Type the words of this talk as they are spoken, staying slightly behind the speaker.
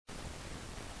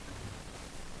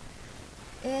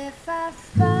If I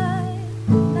find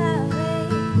my way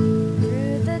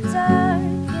through the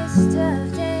darkest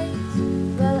of days,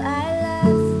 will I laugh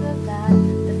about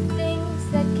the things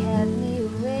that kept me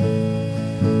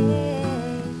awake?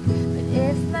 But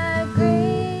if my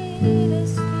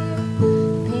greatest fear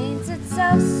paints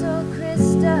itself so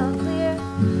crystal clear,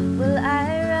 will I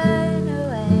run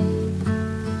away?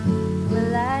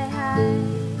 Will I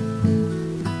hide?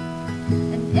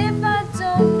 And if I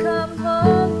don't come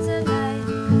home tonight,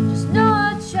 just know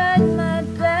I tried my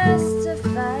best to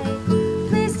fight.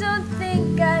 Please don't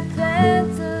think I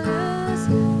plan to lose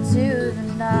to the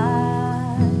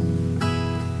night.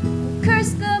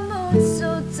 Curse the moon so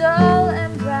dull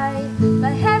and bright,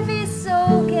 my heavy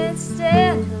soul can't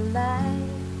stand the light.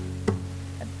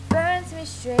 It burns me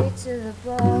straight to the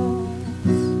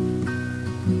bones,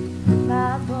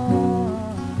 my bones.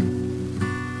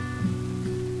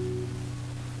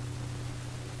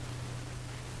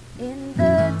 In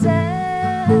the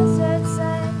desert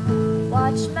sun,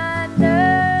 watch my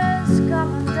nerves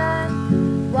come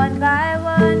undone. One by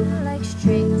one, like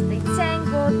strings, they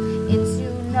tangled into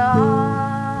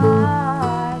knots.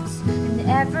 And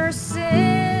ever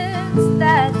since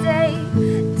that day,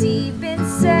 deep in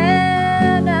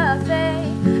Santa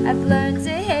Fe, I've learned to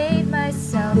hate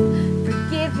myself for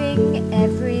giving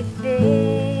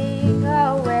everything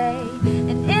away.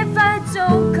 And if I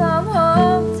don't come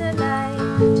home tonight,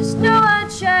 just know I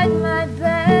tried my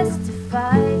best to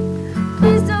fight.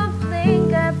 Please don't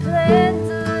think I plan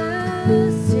to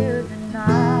lose to the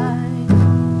night.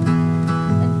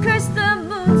 And curse the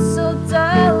moon so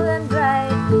dull and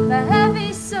bright, my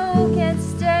heavy soul can't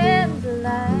stand the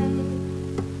light.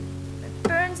 It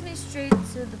burns me straight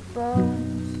to the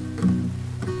bones,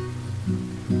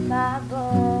 my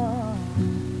bones.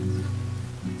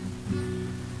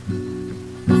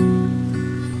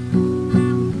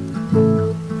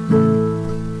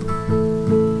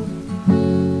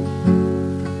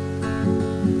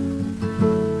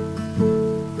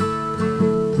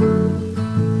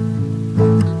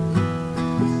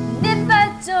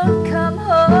 Don't come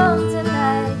home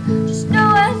tonight, just know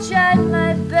I tried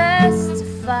my best to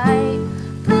fight.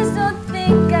 Please don't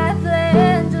think I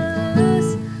plan to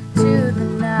lose to the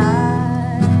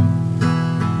night.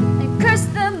 And curse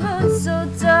the moon so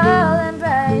dull and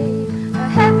bright, a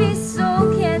heavy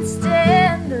soul can't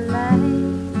stand the light.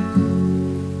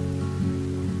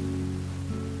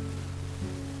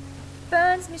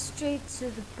 Burns me straight to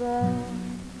the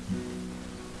bone,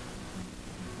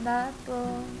 my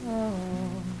bone.